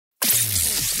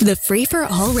The Free for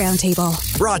All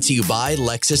Roundtable. Brought to you by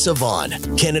Lexus Avon,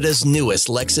 Canada's newest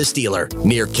Lexus dealer,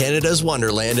 near Canada's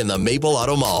Wonderland in the Maple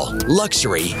Auto Mall.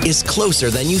 Luxury is closer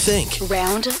than you think.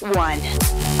 Round one.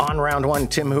 On round one,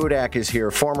 Tim Hudak is here,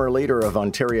 former leader of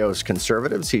Ontario's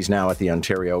Conservatives. He's now at the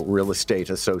Ontario Real Estate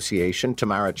Association.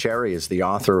 Tamara Cherry is the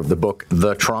author of the book,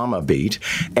 The Trauma Beat.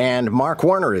 And Mark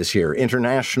Warner is here,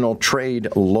 international trade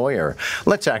lawyer.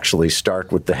 Let's actually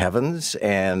start with the heavens.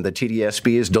 And the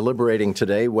TDSB is deliberating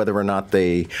today whether or not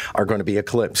they are going to be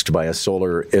eclipsed by a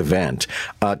solar event.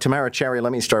 Tamara Cherry,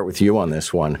 let me start with you on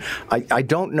this one. I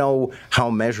don't know how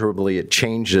measurably it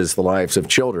changes the lives of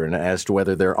children as to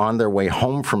whether they're on their way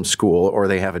home from school or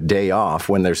they have a day off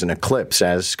when there's an eclipse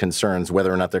as concerns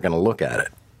whether or not they're going to look at it.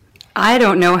 I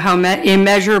don't know how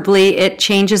immeasurably it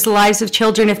changes the lives of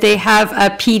children if they have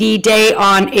a PD day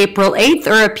on April 8th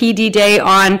or a PD day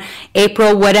on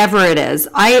April whatever it is.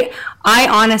 I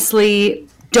honestly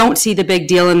don't see the big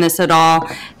deal in this at all.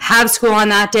 Have school on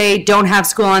that day, don't have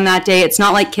school on that day. It's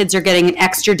not like kids are getting an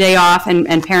extra day off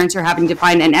and parents are having to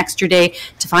find an extra day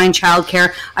to find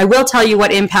childcare. I will tell you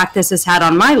what impact this has had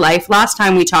on my life. Last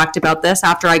time we talked about this,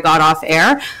 after I got off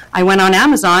air, I went on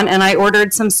Amazon and I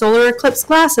ordered some solar eclipse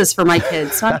glasses for my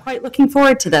kids. So I'm quite looking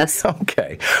forward to this.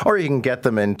 Okay. Or you can get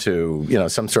them into,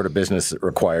 some sort of business that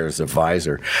requires a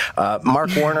visor.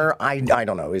 Mark Warner, I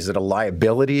don't know. Is it a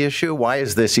liability issue? Why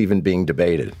is this even being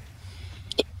debated?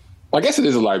 Well, I guess it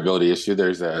is a liability issue.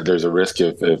 There's a risk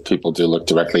if people do look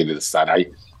directly into the sun.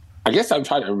 I guess I'm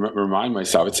trying to remind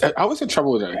myself. I always have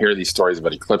trouble when I hear these stories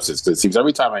about eclipses because it seems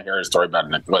every time I hear a story about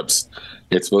an eclipse,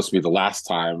 it's supposed to be the last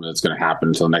time it's going to happen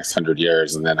until the next 100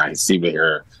 years, and then I seem to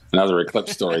hear another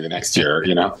eclipse story the next year.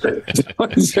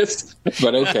 It's just,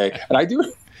 but okay. And I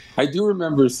do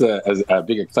remember a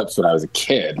big eclipse when I was a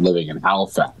kid living in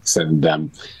Halifax, and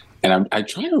I'm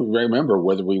trying to remember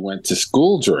whether we went to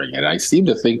school during it. I seem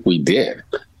to think we did.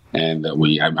 And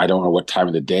I don't know what time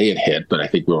of the day it hit, but I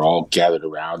think we were all gathered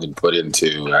around and put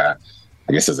into, I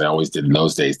guess as I always did in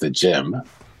those days, the gym.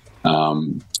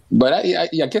 But I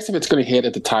guess if it's going to hit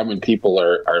at the time when people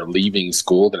are leaving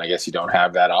school, then I guess you don't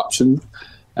have that option.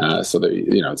 So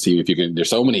that, see if you can. There's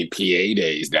so many PA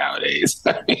days nowadays.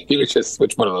 You just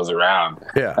switch one of those around.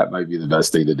 Yeah, that might be the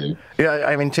best thing to do. Yeah,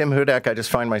 I mean, Tim Hudak, I just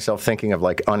find myself thinking of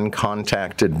like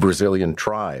uncontacted Brazilian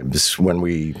tribes when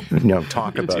we,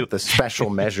 talk about the special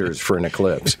measures for an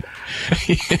eclipse.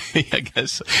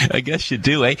 I guess you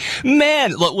do, eh?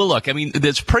 Man, look. I mean,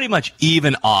 there's pretty much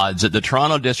even odds that the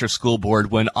Toronto District School Board,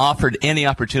 when offered any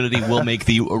opportunity, will make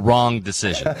the wrong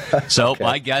decision. So okay.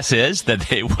 My guess is that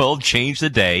they will change the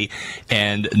day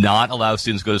and not allow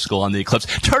students to go to school on the eclipse.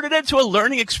 Turn it into a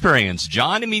learning experience,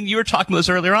 John. I mean, you were talking about this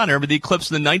earlier on. Remember the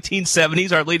eclipse in the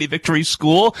 1970s, Our Lady Victory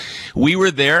School? We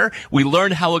were there. We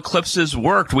learned how eclipses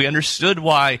worked. We understood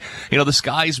why, the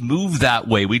skies move that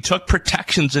way. We took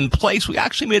protections in place. We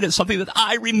actually made it something that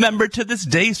I remember to this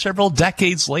day, several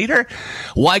decades later.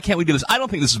 Why can't we do this? I don't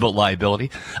think this is about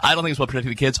liability. I don't think it's about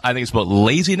protecting the kids. I think it's about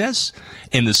laziness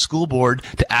in the school board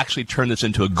to actually turn this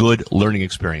into a good learning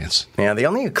experience. Yeah,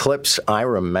 the only eclipse I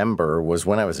remember was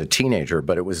when I was a teenager,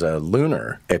 but it was a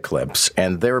lunar eclipse,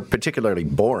 and they were particularly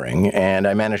boring, and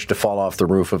I managed to fall off the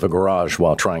roof of a garage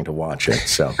while trying to watch it,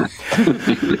 so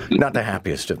not the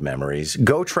happiest of memories.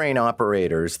 GO train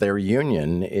operators, their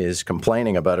union is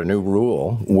complaining about a new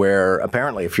rule where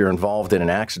apparently if you're involved in an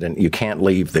accident, you can't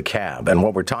leave the cab, and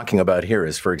what we're talking about here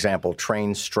is, for example,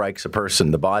 train strikes a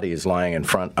person, the body is lying in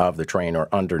front of the train or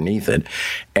underneath it,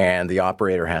 and the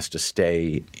operator has to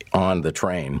stay on the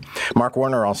train. Mark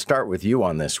Warner, I'll start with you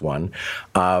on this one.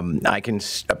 I can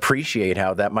appreciate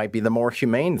how that might be the more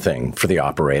humane thing for the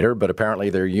operator, but apparently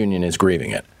their union is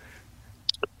grieving it.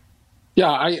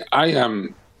 Yeah,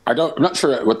 I'm not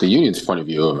sure what the union's point of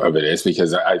view of it is,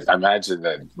 because I imagine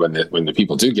that when the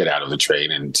people do get out of the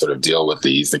train and sort of deal with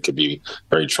these, it could be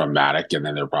very traumatic, and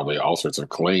then there are probably all sorts of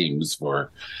claims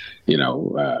for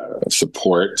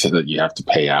support that you have to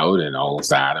pay out and all of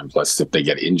that. And plus, if they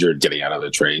get injured getting out of the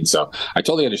train. So I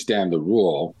totally understand the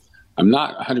rule. I'm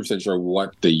not 100% sure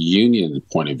what the union's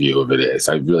point of view of it is.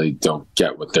 I really don't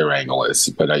get what their angle is,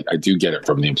 but I do get it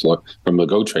from the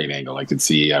GO train angle. I can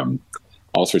see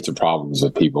all sorts of problems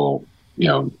with people,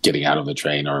 getting out of the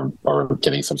train or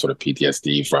getting some sort of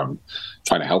PTSD from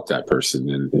trying to help that person.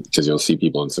 And because you'll see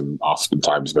people in some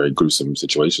oftentimes very gruesome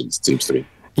situations, it seems to me.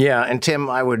 Yeah, and Tim,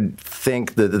 I would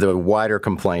think that the wider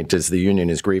complaint is the union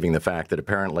is grieving the fact that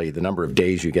apparently the number of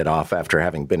days you get off after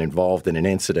having been involved in an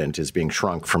incident is being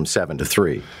shrunk from 7 to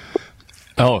 3.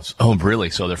 Oh, really?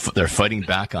 So they're fighting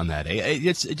back on that. It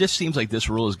just seems like this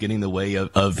rule is getting in the way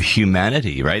of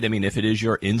humanity, right? I mean, if it is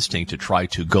your instinct to try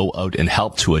to go out and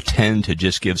help, to attend, to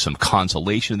just give some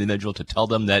consolation to the individual, to tell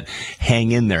them that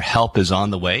hang in there, help is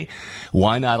on the way,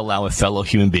 why not allow a fellow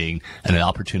human being an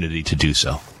opportunity to do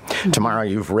so? Tamara,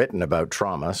 you've written about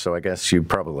trauma, so I guess you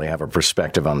probably have a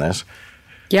perspective on this.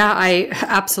 Yeah, I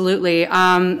absolutely.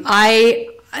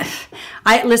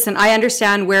 Listen, I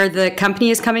understand where the company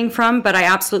is coming from, but I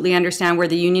absolutely understand where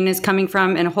the union is coming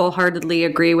from and wholeheartedly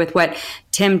agree with what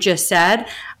Tim just said.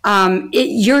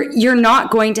 You're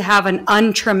not going to have an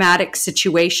untraumatic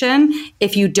situation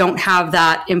if you don't have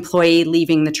that employee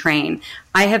leaving the train.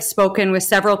 I have spoken with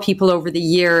several people over the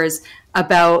years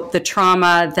about the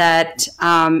trauma that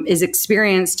is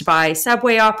experienced by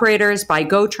subway operators, by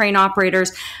GO train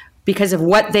operators, because of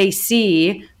what they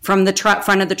see from the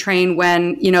front of the train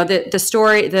when, the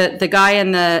story, the guy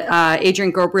in the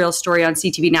Adrian Gabriel's story on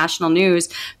CTV National News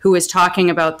who was talking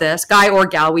about this, guy or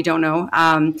gal, we don't know,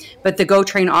 but the GO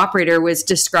train operator was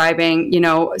describing,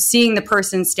 seeing the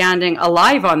person standing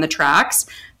alive on the tracks,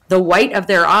 the white of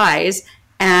their eyes,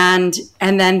 and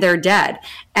then they're dead.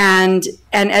 And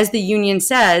as the union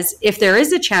says, if there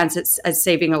is a chance at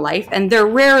saving a life, and there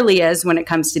rarely is when it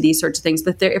comes to these sorts of things,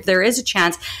 but if there is a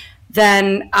chance,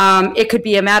 then it could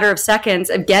be a matter of seconds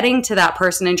of getting to that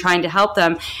person and trying to help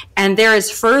them. And there is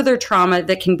further trauma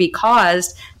that can be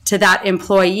caused to that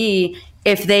employee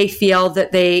if they feel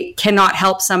that they cannot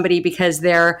help somebody because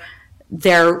their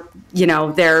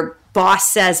boss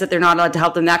says that they're not allowed to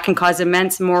help them. That can cause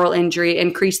immense moral injury,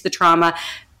 increase the trauma.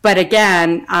 But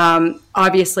again,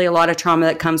 obviously a lot of trauma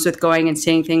that comes with going and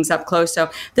seeing things up close.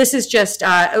 So this is just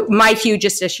my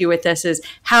hugest issue with this is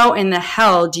how in the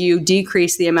hell do you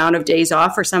decrease the amount of days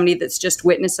off for somebody that's just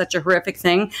witnessed such a horrific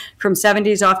thing from 7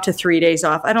 days off to 3 days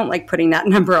off? I don't like putting that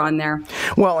number on there.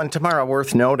 Well, and Tamara,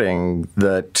 worth noting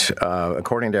that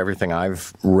according to everything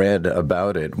I've read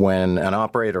about it, when an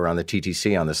operator on the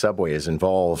TTC on the subway is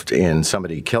involved in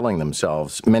somebody killing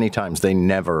themselves, many times they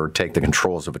never take the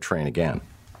controls of a train again.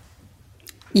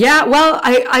 Yeah, well,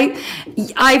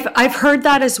 I've heard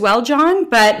that as well, John.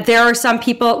 But there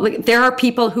are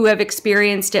people who have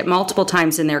experienced it multiple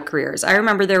times in their careers. I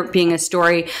remember there being a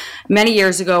story many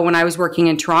years ago when I was working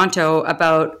in Toronto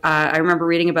about. I remember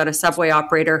reading about a subway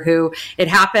operator who it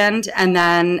happened, and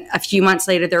then a few months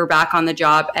later they were back on the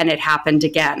job, and it happened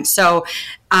again. So.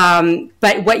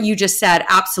 But what you just said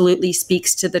absolutely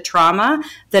speaks to the trauma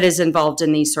that is involved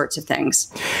in these sorts of things.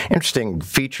 Interesting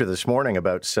feature this morning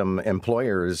about some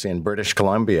employers in British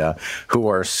Columbia who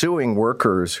are suing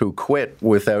workers who quit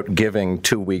without giving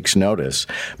 2 weeks' notice.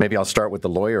 Maybe I'll start with the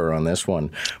lawyer on this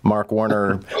one. Mark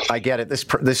Warner, I get it.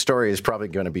 This story is probably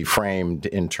going to be framed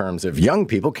in terms of young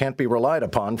people can't be relied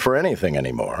upon for anything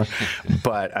anymore.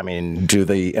 But, I mean, do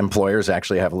the employers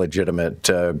actually have legitimate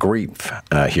grief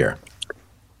here?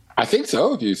 I think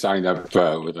so. If you signed up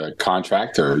with a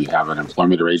contract or you have an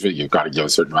employment arrangement, you've got to give a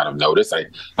certain amount of notice. I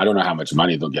don't know how much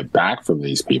money they'll get back from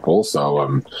these people, so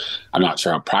I'm not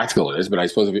sure how practical it is. But I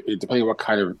suppose depending on what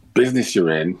kind of business you're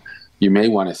in, you may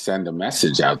want to send a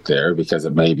message out there because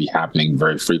it may be happening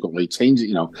very frequently.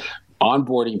 Changing,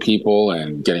 onboarding people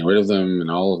and getting rid of them and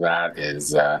all of that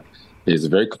is a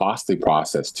very costly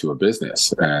process to a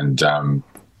business. And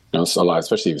so a lot,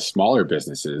 especially with smaller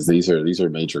businesses, these are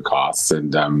major costs,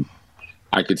 and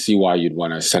I could see why you'd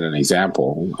want to set an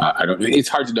example. It's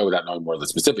hard to know without knowing more of the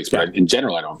specifics, but in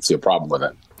general, I don't see a problem with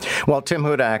it. Well, Tim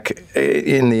Hudak,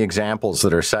 in the examples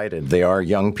that are cited, they are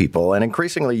young people, and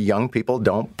increasingly young people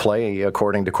don't play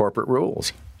according to corporate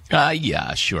rules.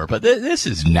 Yeah, sure. But this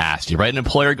is nasty, right? An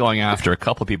employer going after a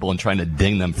couple of people and trying to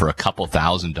ding them for a couple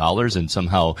 $1,000s and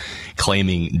somehow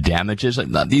claiming damages.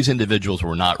 These individuals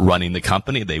were not running the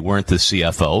company. They weren't the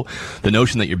CFO. The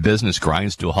notion that your business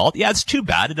grinds to a halt, yeah, it's too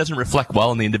bad. It doesn't reflect well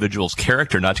on the individual's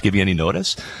character not to give you any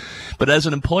notice. But as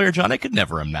an employer, John, I could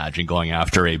never imagine going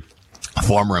after a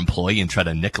former employee and try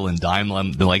to nickel and dime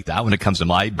them like that when it comes to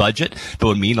my budget. It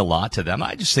would mean a lot to them.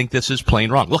 I just think this is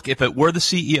plain wrong. Look, if it were the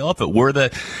CEO, if it were the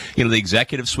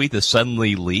executive suite that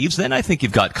suddenly leaves, then I think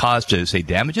you've got cause to say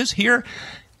damages. Here,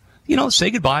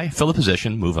 say goodbye, fill a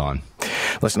position, move on.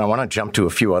 Listen, I want to jump to a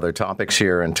few other topics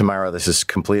here. And Tamara, this is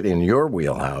completely in your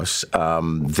wheelhouse.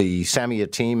 The Sami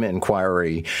Yatim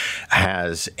inquiry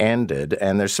has ended,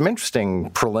 and there's some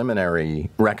interesting preliminary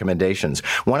recommendations.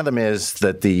 One of them is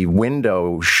that the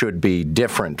window should be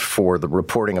different for the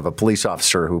reporting of a police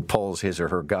officer who pulls his or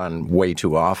her gun way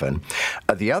too often.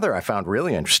 The other I found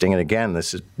really interesting, and again,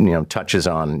 this is, touches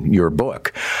on your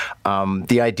book,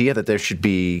 the idea that there should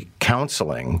be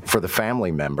counseling for the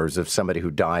family members of somebody who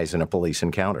dies in a police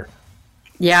encounter.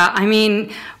 Yeah, I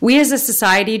mean, we as a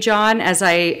society, John, as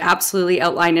I absolutely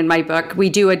outline in my book, we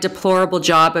do a deplorable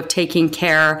job of taking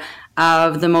care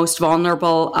of the most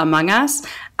vulnerable among us.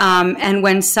 And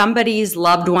when somebody's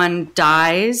loved one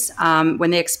dies,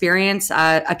 when they experience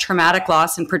a traumatic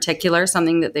loss in particular,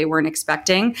 something that they weren't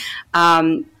expecting,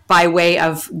 by way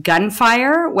of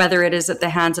gunfire, whether it is at the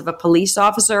hands of a police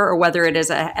officer or whether it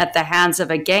is at the hands of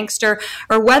a gangster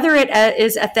or whether it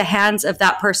is at the hands of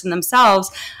that person themselves,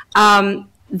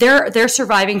 their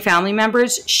surviving family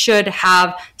members should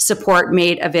have support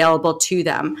made available to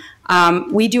them.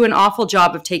 We do an awful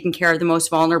job of taking care of the most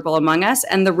vulnerable among us,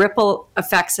 and the ripple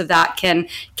effects of that can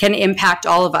impact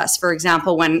all of us. For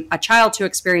example, when a child who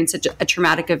experiences a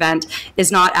traumatic event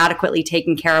is not adequately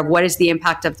taken care of, what is the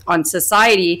impact on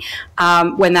society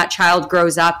when that child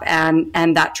grows up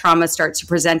and that trauma starts to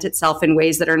present itself in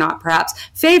ways that are not perhaps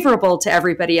favorable to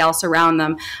everybody else around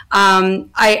them?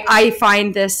 I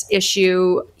find this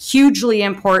issue hugely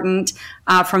important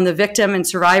from the victim and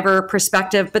survivor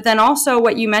perspective, but then also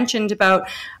what you mentioned about,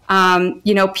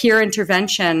 peer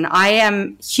intervention. I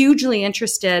am hugely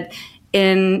interested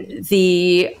in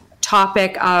the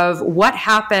topic of what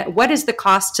is the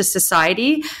cost to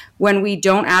society when we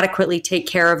don't adequately take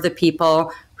care of the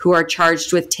people who are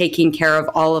charged with taking care of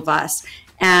all of us.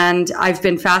 And I've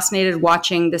been fascinated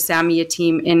watching the Sammy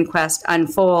Yatim inquest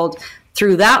unfold.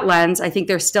 Through that lens, I think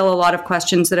there's still a lot of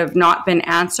questions that have not been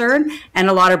answered and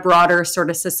a lot of broader sort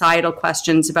of societal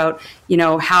questions about,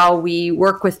 how we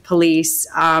work with police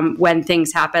when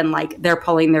things happen, like they're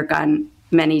pulling their gun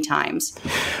many times.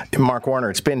 Mark Warner,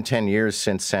 it's been 10 years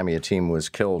since Sammy Yatim was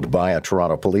killed by a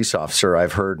Toronto police officer.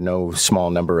 I've heard no small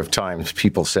number of times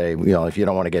people say, if you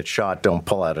don't want to get shot, don't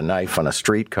pull out a knife on a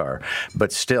streetcar.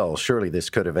 But still, surely this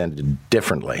could have ended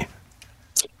differently.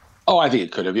 Oh, I think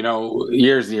it could have.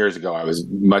 Years and years ago, I was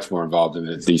much more involved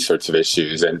in these sorts of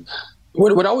issues. And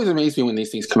what always amazed me when these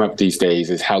things come up these days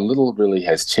is how little really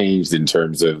has changed in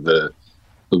terms of the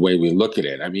way we look at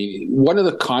it. I mean, one of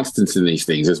the constants in these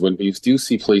things is when we do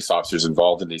see police officers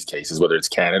involved in these cases, whether it's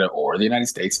Canada or the United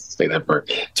States, say that for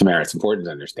Tamara, it's important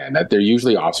to understand that they're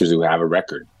usually officers who have a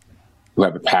record, who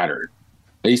have a pattern.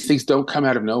 These things don't come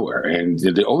out of nowhere. And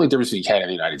the only difference between Canada and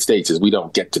the United States is we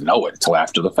don't get to know it until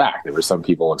after the fact. There were some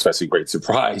people expressing great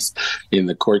surprise in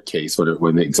the court case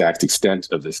when the exact extent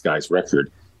of this guy's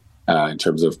record in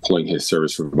terms of pulling his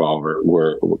service revolver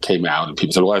came out. And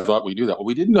people said, well, I thought we knew that. Well,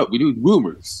 we didn't know. We knew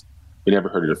rumors. We never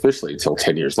heard it officially until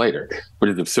 10 years later, but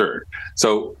it's absurd.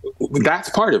 So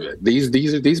that's part of it.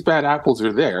 These bad apples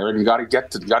are there, and you got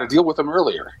to deal with them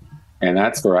earlier. And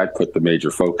that's where I put the major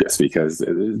focus, because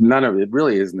none of it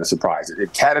really isn't a surprise. In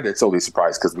Canada, it's only a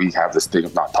surprise because we have this thing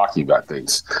of not talking about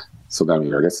things. So then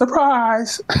we get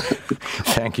surprise.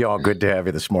 Thank you all. Good to have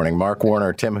you this morning. Mark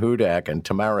Warner, Tim Hudak, and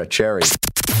Tamara Cherry.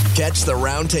 Catch the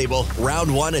Roundtable,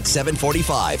 round 1 at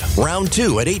 7:45, round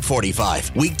 2 at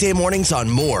 8:45. Weekday mornings on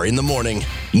More in the Morning.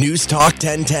 News Talk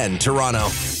 1010 Toronto.